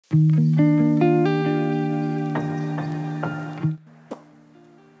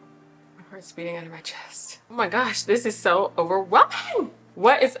heart's beating out of my chest. Oh my gosh, this is so overwhelming.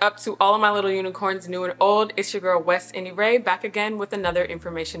 What is up to all of my little unicorns, new and old? It's your girl WestIndieRay, back again with another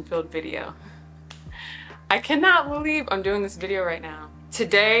information-filled video. I cannot believe I'm doing this video right now.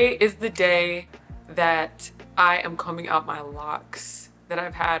 Today is the day that I am combing out my locks that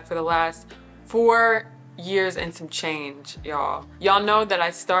I've had for the last 4 years and some change, y'all. Y'all know that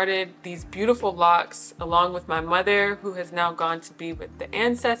I started these beautiful locks along with my mother, who has now gone to be with the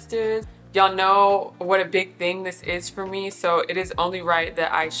ancestors. Y'all know what a big thing this is for me, so it is only right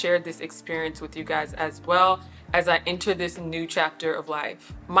that I shared this experience with you guys as well as I enter this new chapter of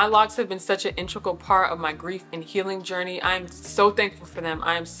life. My locks have been such an integral part of my grief and healing journey. I am so thankful for them.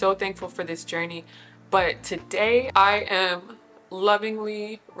 I am so thankful for this journey. But today I am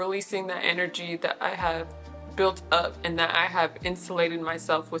lovingly releasing the energy that I have built up and that I have insulated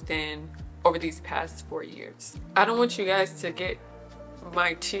myself within over these past 4 years. I don't want you guys to get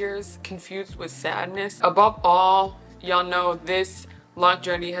my tears confused with sadness. Above all, y'all know this lock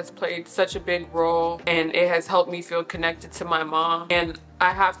journey has played such a big role and it has helped me feel connected to my mom. And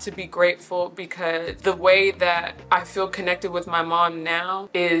I have to be grateful because the way that I feel connected with my mom now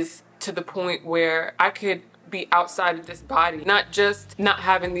is to the point where I could be outside of this body, not just not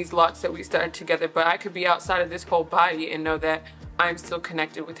having these locks that we started together, but I could be outside of this whole body and know that I'm still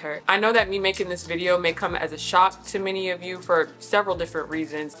connected with her. I know that me making this video may come as a shock to many of you for several different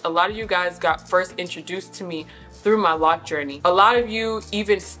reasons. A lot of you guys got first introduced to me through my lock journey. A lot of you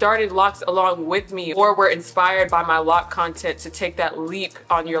even started locks along with me or were inspired by my lock content to take that leap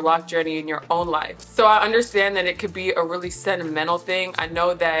on your lock journey in your own life. So I understand that it could be a really sentimental thing. I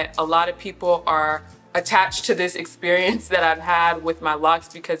know that a lot of people are attached to this experience that I've had with my locks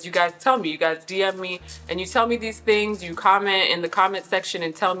because you guys tell me, you guys DM me and you tell me these things, you comment in the comment section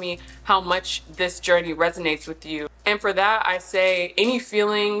and tell me how much this journey resonates with you. And for that, I say any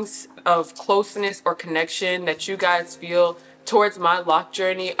feelings of closeness or connection that you guys feel towards my lock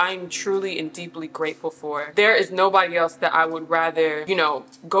journey, I'm truly and deeply grateful for. There is nobody else that I would rather, you know,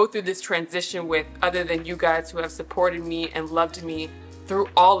 go through this transition with other than you guys who have supported me and loved me through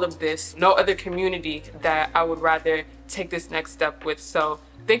all of this. No other community that I would rather take this next step with. So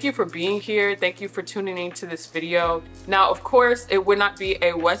thank you for being here. Thank you for tuning into this video. Now, of course, it would not be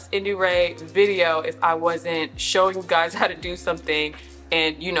a WestIndieRay video if I wasn't showing you guys how to do something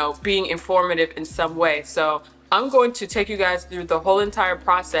and, you know, being informative in some way. So I'm going to take you guys through the whole entire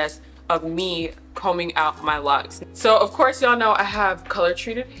process of me combing out my locks. So of course y'all know I have color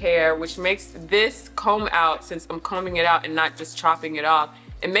treated hair, which makes this comb out, since I'm combing it out and not just chopping it off,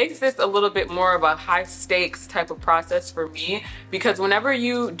 it makes this a little bit more of a high stakes type of process for me, because whenever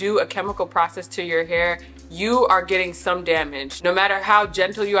you do a chemical process to your hair, you are getting some damage. No matter how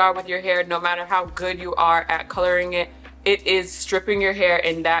gentle you are with your hair, no matter how good you are at coloring it, it is stripping your hair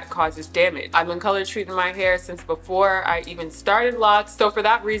and that causes damage. I've been color treating my hair since before I even started locks. So for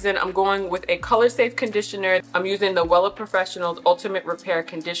that reason, I'm going with a color safe conditioner. I'm using the Wella Professional's Ultimate Repair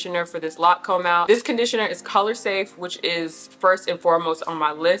Conditioner for this lock comb out. This conditioner is color safe, which is first and foremost on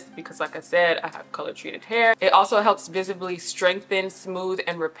my list because like I said, I have color treated hair. It also helps visibly strengthen, smooth,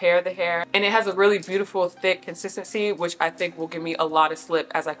 and repair the hair. And it has a really beautiful thick consistency, which I think will give me a lot of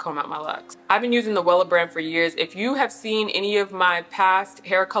slip as I comb out my locks. I've been using the Wella brand for years. If you have seen any of my past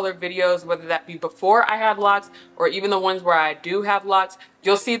hair color videos, whether that be before I had locks or even the ones where I do have locks,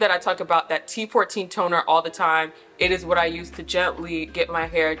 you'll see that I talk about that T14 toner all the time. It is what I use to gently get my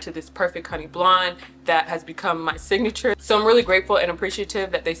hair to this perfect honey blonde that has become my signature. So I'm really grateful and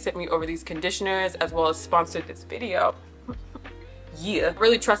appreciative that they sent me over these conditioners as well as sponsored this video. Yeah, I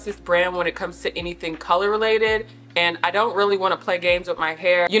really trust this brand when it comes to anything color related. And I don't really want to play games with my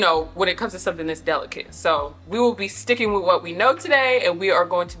hair, you know, when it comes to something that's delicate. So we will be sticking with what we know today, and we are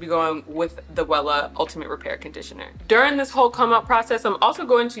going to be going with the Wella Ultimate Repair Conditioner. During this whole comb out process, I'm also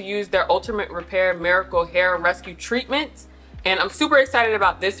going to use their Ultimate Repair Miracle Hair Rescue Treatment. And I'm super excited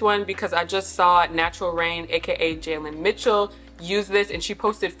about this one because I just saw Natural Rain, aka Jalen Mitchell, use this, and she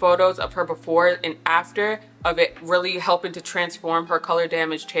posted photos of her before and after of it really helping to transform her color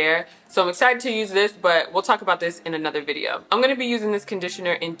damaged hair. So I'm excited to use this, but we'll talk about this in another video. I'm going to be using this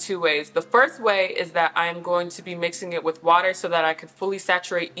conditioner in 2 ways. The first way is that I'm going to be mixing it with water so that I can fully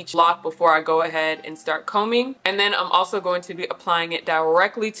saturate each lock before I go ahead and start combing. And then I'm also going to be applying it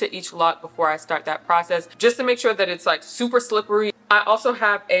directly to each lock before I start that process, just to make sure that it's like super slippery. I also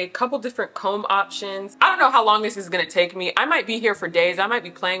have a couple different comb options. I don't know how long this is going to take me. I might be here for days. I might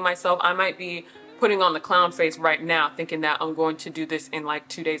be playing myself. I might be putting on the clown face right now thinking that I'm going to do this in like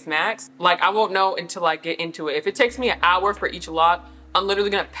 2 days max. Like I won't know until I get into it. If it takes me an hour for each lock, I'm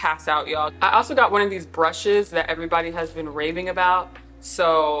literally gonna pass out, y'all. I also got one of these brushes that everybody has been raving about.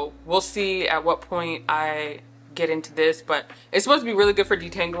 So we'll see at what point I get into this, but it's supposed to be really good for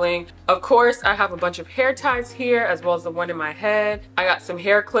detangling. Of course, I have a bunch of hair ties here as well as the one in my head. I got some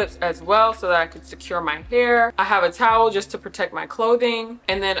hair clips as well so that I could secure my hair. I have a towel just to protect my clothing,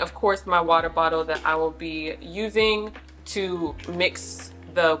 and then of course my water bottle that I will be using to mix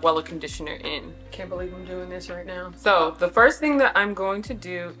the Wella conditioner in. Can't believe I'm doing this right now. So the first thing that I'm going to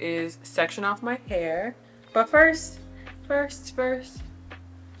do is section off my hair, but first I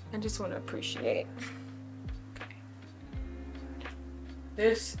just want to appreciate.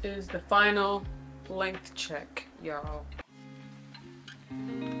 This is the final length check, y'all.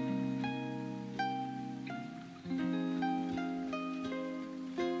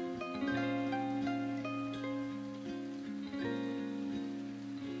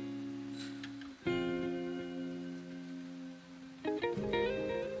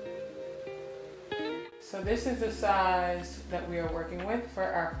 So this is the size that we are working with for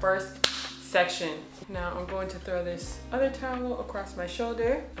our first section. Now I'm going to throw this other towel across my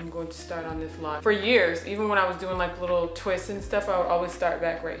shoulder. I'm going to start on this lock. For years, even when I was doing like little twists and stuff, I would always start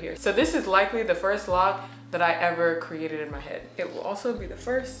back right here. So this is likely the first lock that I ever created in my head. It will also be the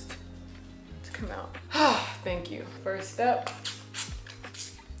first to come out. Thank you. First step,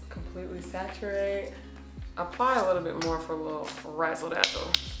 completely saturate. Apply a little bit more for a little razzle dazzle.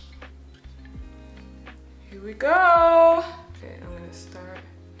 Here we go. Okay, I'm gonna start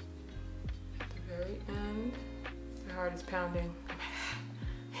at the very end. My heart is pounding.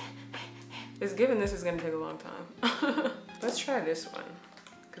 It's given this is gonna take a long time. Let's try this one,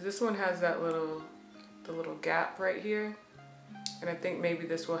 because this one has that the little gap right here. And I think maybe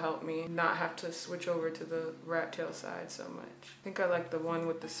this will help me not have to switch over to the rat tail side so much. I think I like the one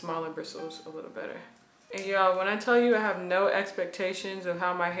with the smaller bristles a little better. And y'all, when I tell you I have no expectations of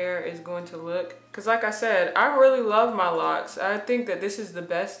how my hair is going to look, because like I said, I really love my locks. I think that this is the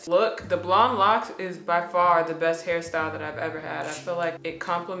best look. The blonde locks is by far the best hairstyle that I've ever had. I feel like it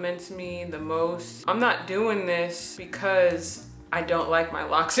compliments me the most. I'm not doing this because I don't like my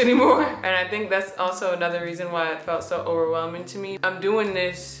locks anymore. And I think that's also another reason why it felt so overwhelming to me. I'm doing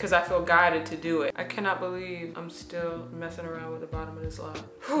this because I feel guided to do it. I cannot believe I'm still messing around with the bottom of this lock.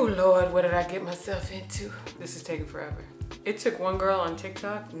 Oh Lord, what did I get myself into? This is taking forever. It took one girl on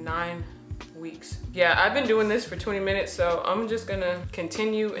TikTok 9 weeks. Yeah, I've been doing this for 20 minutes, so I'm just gonna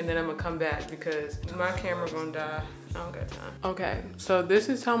continue and then I'm gonna come back because my camera gonna die. I don't got time. Okay, so this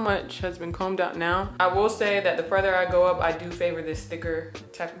is how much has been combed out now. I will say that the further I go up, I do favor this thicker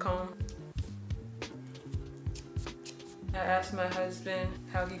type of comb. I asked my husband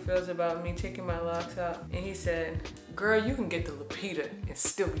how he feels about me taking my locks out, and he said, girl, you can get the Lapita and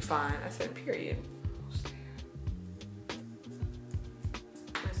still be fine. I said, period.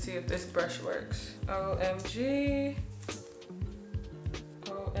 Let's see if this brush works. OMG.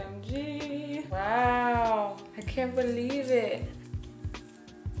 OMG. Wow, I can't believe it.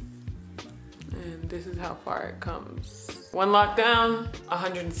 And this is how far it comes. One lock down,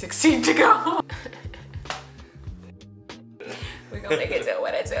 116 to go. We're gonna make it do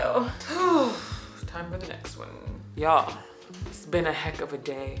what it do. Time for the next one. Y'all, it's been a heck of a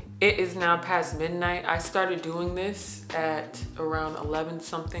day. It is now past midnight. I started doing this at around 11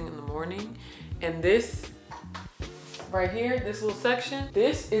 something in the morning. And this right here, this little section,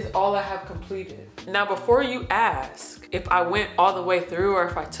 this is all I have completed. Now, before you ask if I went all the way through or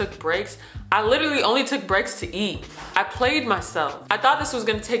if I took breaks, I literally only took breaks to eat. I played myself. I thought this was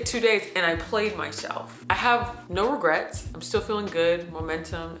gonna take 2 days and I played myself. I have no regrets. I'm still feeling good,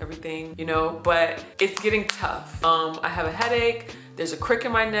 momentum, everything, you know, but it's getting tough. I have a headache. There's a crick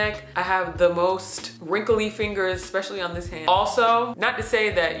in my neck. I have the most wrinkly fingers, especially on this hand. Also, not to say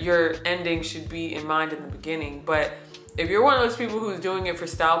that your ending should be in mind in the beginning, but if you're one of those people who's doing it for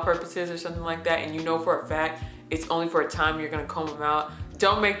style purposes or something like that, and you know for a fact it's only for a time you're gonna comb them out,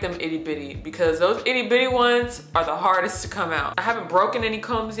 don't make them itty bitty, because those itty bitty ones are the hardest to come out. I haven't broken any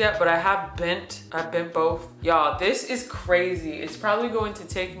combs yet, but I've bent both. Y'all, this is crazy. It's probably going to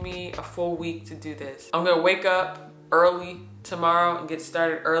take me a full week to do this. I'm gonna wake up early tomorrow and get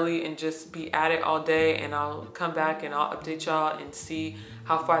started early and just be at it all day, and I'll come back and I'll update y'all and see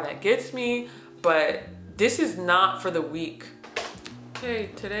how far that gets me. But this is not for the week. Okay,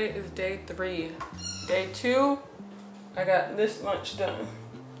 today is day 3. Day 2, I got this much done.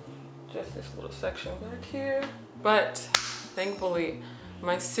 Just this little section back here. But thankfully,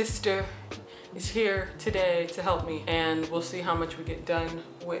 my sister is here today to help me, and we'll see how much we get done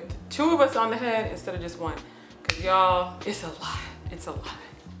with 2 of us on the head instead of just 1. Cause y'all, it's a lot, it's a lot.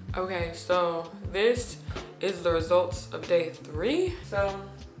 Okay, so this is the results of day 3. So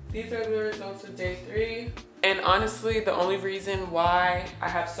these are the results of day 3. And honestly, the only reason why I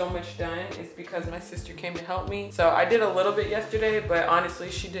have so much done is because my sister came to help me. So I did a little bit yesterday, but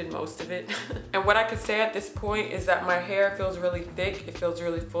honestly, she did most of it. And what I could say at this point is that my hair feels really thick, it feels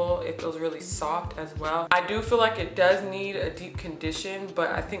really full, it feels really soft as well. I do feel like it does need a deep condition,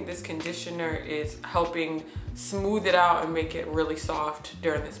 but I think this conditioner is helping smooth it out and make it really soft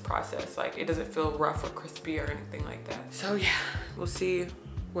during this process. Like, it doesn't feel rough or crispy or anything like that. So yeah, we'll see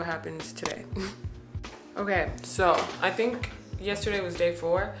what happens today. Okay, so I think yesterday was day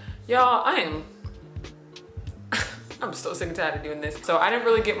 4. Y'all, I'm so sick and tired of doing this. So I didn't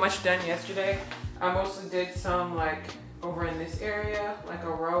really get much done yesterday. I mostly did some like over in this area, like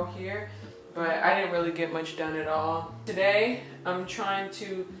a row here, but I didn't really get much done at all. Today, I'm trying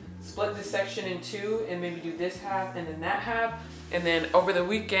to split this section in 2 and maybe do this half and then that half. And then over the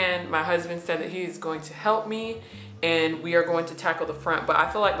weekend, my husband said that he is going to help me and we are going to tackle the front. But I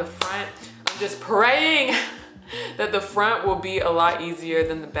feel like the front, I'm just praying that the front will be a lot easier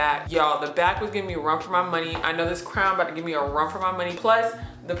than the back. Y'all, the back was giving me a run for my money. I know this crown about to give me a run for my money. Plus,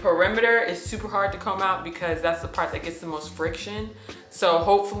 the perimeter is super hard to comb out because that's the part that gets the most friction. So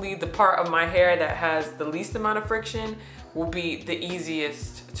hopefully the part of my hair that has the least amount of friction will be the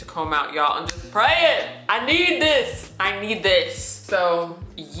easiest to comb out, y'all. I'm just praying. I need this. I need this. So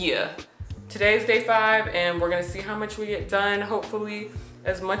yeah, today's day 5 and we're gonna see how much we get done. Hopefully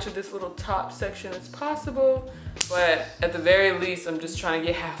as much of this little top section as possible, but at the very least, I'm just trying to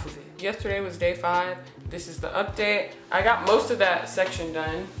get half of it. Yesterday was day 5. This is the update. I got most of that section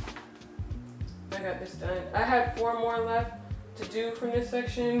done. I got this done. I had 4 more left to do from this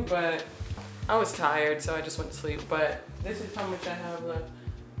section, but I was tired, so I just went to sleep. But this is how much I have left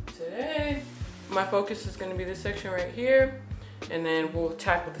today. My focus is gonna be this section right here, and then we'll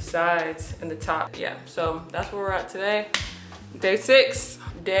tackle the sides and the top. Yeah, so that's where we're at today. Day 6.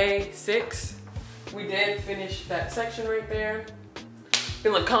 We did finish that section right there.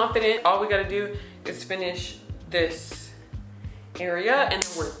 Feeling confident. All we gotta do is finish this area and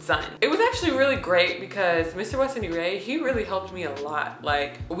then we're done. It was actually really great because Mr. WestIndieRay, he really helped me a lot.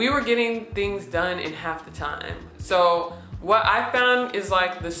 Like, we were getting things done in half the time. So what I found is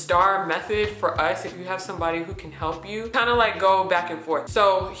like the star method for us, if you have somebody who can help you, kind of like go back and forth.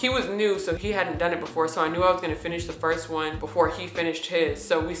 So he was new, so he hadn't done it before. So I knew I was gonna finish the first one before he finished his.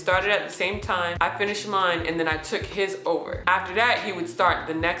 So we started at the same time. I finished mine and then I took his over. After that, he would start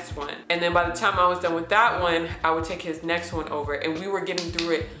the next one. And then by the time I was done with that one, I would take his next one over. And we were getting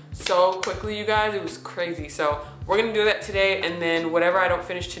through it so quickly, you guys, it was crazy. So we're gonna do that today, and then whatever I don't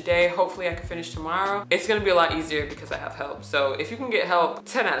finish today, hopefully I can finish tomorrow. It's gonna be a lot easier because I have help. So if you can get help,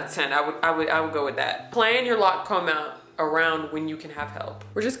 10 out of 10, I would go with that. Plan your lock comb out around when you can have help.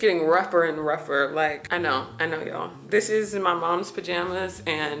 We're just getting rougher and rougher. Like, I know y'all. This is in my mom's pajamas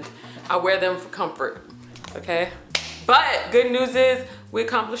and I wear them for comfort, okay? But good news is we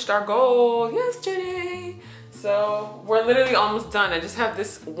accomplished our goal yesterday. So we're literally almost done. I just have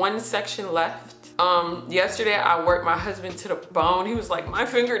this one section left. Yesterday I worked my husband to the bone. He was like, my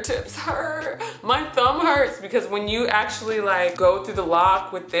fingertips hurt, my thumb hurts, because when you actually like go through the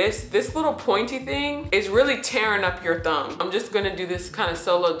lock with this little pointy thing is really tearing up your thumb. I'm just gonna do this kind of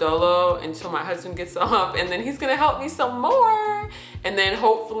solo dolo until my husband gets up, and then he's gonna help me some more. And then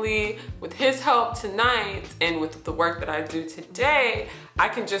hopefully with his help tonight and with the work that I do today, I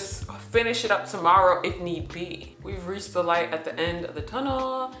can just finish it up tomorrow if need be. We've reached the light at the end of the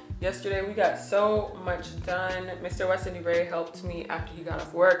tunnel. Yesterday we got so much done. Mr. WestIndieRay helped me after he got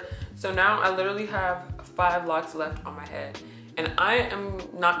off work. So now I literally have 5 locks left on my head. And I am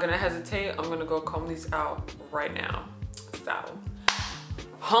not gonna hesitate. I'm gonna go comb these out right now. So,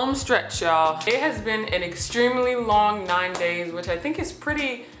 home stretch, y'all. It has been an extremely long 9 days, which I think is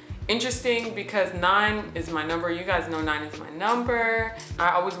pretty interesting because 9 is my number. You guys know 9 is my number. I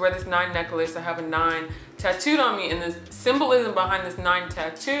always wear this 9 necklace. I have a 9 tattooed on me, and the symbolism behind this 9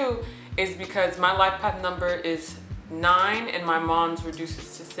 tattoo is because my life path number is 9 and my mom's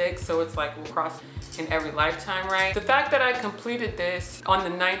reduces to 6, so it's like we'll cross in every lifetime, right? The fact that I completed this on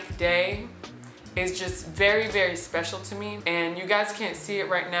the 9th day is just very, very special to me. And you guys can't see it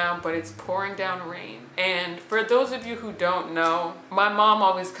right now, but it's pouring down rain. And for those of you who don't know, my mom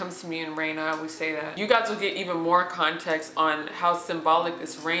always comes to me in rain. I always say that. You guys will get even more context on how symbolic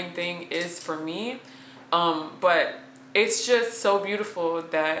this rain thing is for me. But it's just so beautiful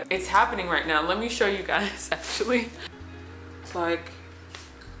that it's happening right now. Let me show you guys, actually. It's like,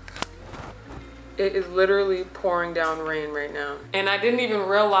 it is literally pouring down rain right now. And I didn't even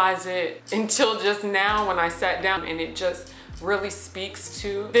realize it until just now when I sat down, and it just really speaks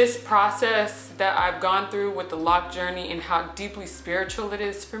to this process that I've gone through with the lock journey and how deeply spiritual it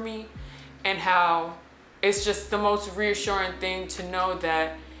is for me, and how it's just the most reassuring thing to know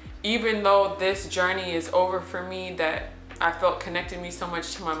that even though this journey is over for me, that I felt connected me so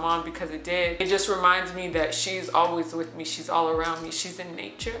much to my mom, because it did. It just reminds me that she's always with me. She's all around me. She's in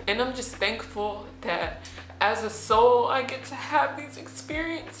nature. And I'm just thankful that as a soul, I get to have these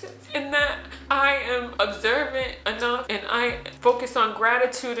experiences, and that I am observant enough and I focus on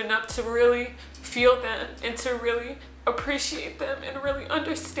gratitude enough to really feel them and to really appreciate them and really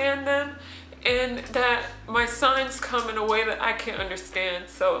understand them, and that my signs come in a way that I can understand.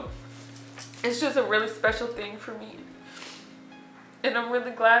 So it's just a really special thing for me. And I'm really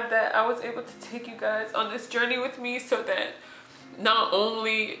glad that I was able to take you guys on this journey with me, so that not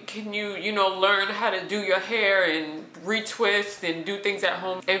only can you, learn how to do your hair and retwist and do things at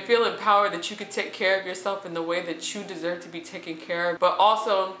home and feel empowered that you can take care of yourself in the way that you deserve to be taken care of, but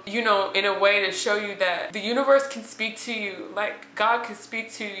also, in a way to show you that the universe can speak to you, like God can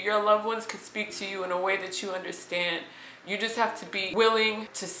speak to you, your loved ones can speak to you in a way that you understand. You just have to be willing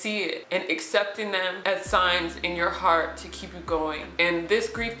to see it and accepting them as signs in your heart to keep you going. And this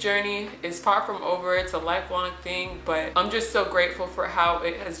grief journey is far from over. It's a lifelong thing, but I'm just so grateful for how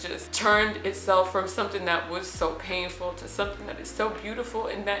it has just turned itself from something that was so painful to something that is so beautiful,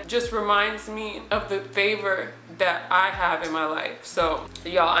 and that just reminds me of the favor that I have in my life. So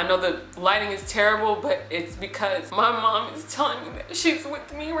y'all, I know the lighting is terrible, but it's because my mom is telling me that she's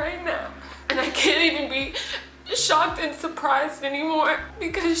with me right now, and I can't even be shocked and surprised anymore,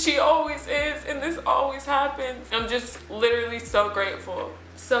 because she always is, and this always happens. I'm just literally so grateful.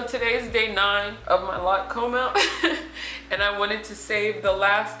 So today's day 9 of my loc comb out and I wanted to save the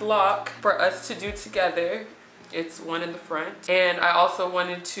last loc for us to do together. It's one in the front, and I also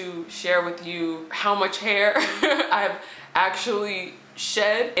wanted to share with you how much hair I've actually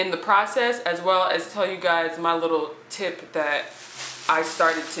shed in the process, as well as tell you guys my little tip that I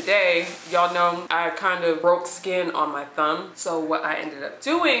started today. Y'all know I kind of broke skin on my thumb. So what I ended up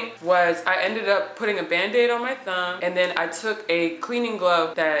doing was I ended up putting a band-aid on my thumb, and then I took a cleaning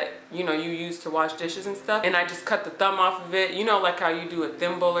glove that you use to wash dishes and stuff, and I just cut the thumb off of it. Like how you do a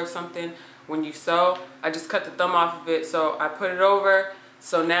thimble or something when you sew. I just cut the thumb off of it, so I put it over,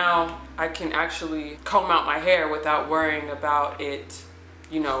 so now I can actually comb out my hair without worrying about it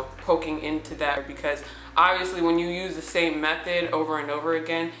poking into that, because obviously when you use the same method over and over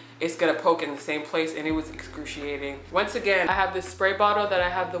again, it's gonna poke in the same place, and it was excruciating. Once again, I have this spray bottle that I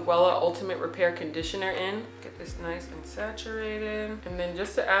have the Wella Ultimate Repair Conditioner in. Get this nice and saturated, and then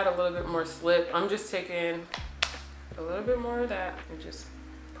just to add a little bit more slip, I'm just taking a little bit more of that and just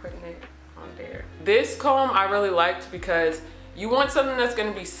putting it on there. This comb I really liked because you want something that's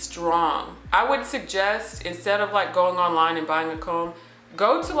gonna be strong. I would suggest, instead of like going online and buying a comb,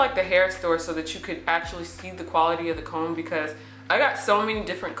 go to like the hair store so that you could actually see the quality of the comb, because I got so many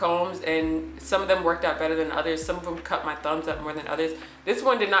different combs and some of them worked out better than others. Some of them cut my thumbs up more than others. This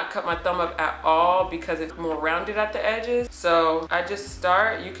one did not cut my thumb up at all because it's more rounded at the edges. So I just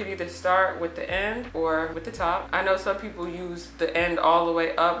start, you could either start with the end or with the top. I know some people use the end all the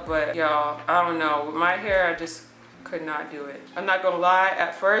way up, but y'all, I don't know. With my hair, I just could not do it. I'm not gonna lie,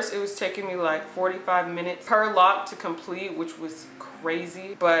 at first it was taking me like 45 minutes per loc to complete, which was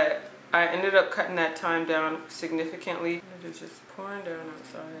crazy, but I ended up cutting that time down significantly. It is just pouring down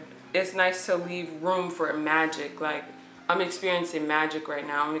outside. It's nice to leave room for magic. Like, I'm experiencing magic right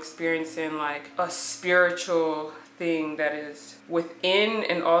now. I'm experiencing like a spiritual thing that is within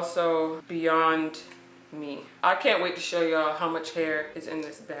and also beyond me. I can't wait to show y'all how much hair is in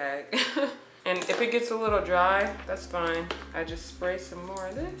this bag. And if it gets a little dry, that's fine. I just spray some more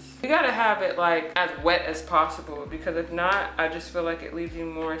of this. You gotta have it like as wet as possible, because if not, I just feel like it leaves you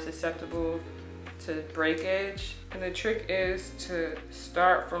more susceptible to breakage. And the trick is to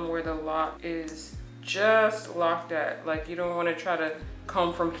start from where the loc is just locked at. Like, you don't wanna try to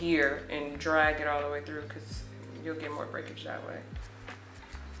comb from here and drag it all the way through, because you'll get more breakage that way.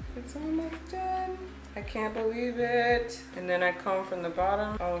 It's almost done. I can't believe it. And then I comb from the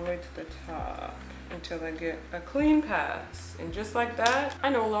bottom all the way to the top until I get a clean pass. And just like that, I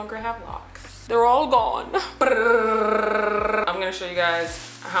no longer have locks. They're all gone. I'm gonna show you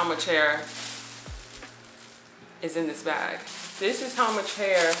guys how much hair is in this bag. This is how much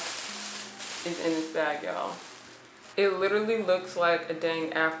hair is in this bag, y'all. It literally looks like a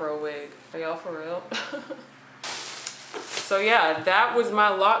dang afro wig. Are y'all for real? So yeah, that was my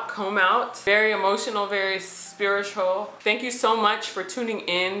loc comb out. Very emotional, very spiritual. Thank you so much for tuning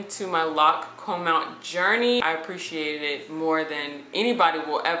in to my loc comb out journey. I appreciate it more than anybody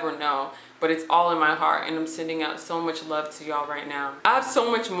will ever know. but it's all in my heart, and I'm sending out so much love to y'all right now. I have so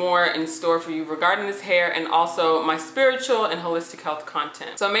much more in store for you regarding this hair and also my spiritual and holistic health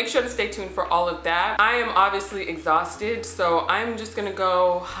content. So make sure to stay tuned for all of that. I am obviously exhausted, so I'm just gonna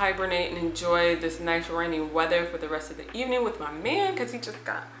go hibernate and enjoy this nice rainy weather for the rest of the evening with my man, because he just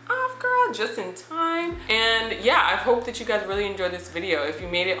got off, girl, just in time. And yeah, I hope that you guys really enjoyed this video. If you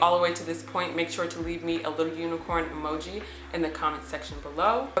made it all the way to this point, make sure to leave me a little unicorn emoji in the comment section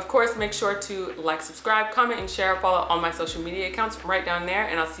below. Of course, make sure to like, subscribe, comment, and share. Follow all my social media accounts right down there,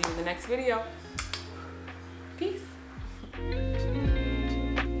 and I'll see you in the next video. Peace.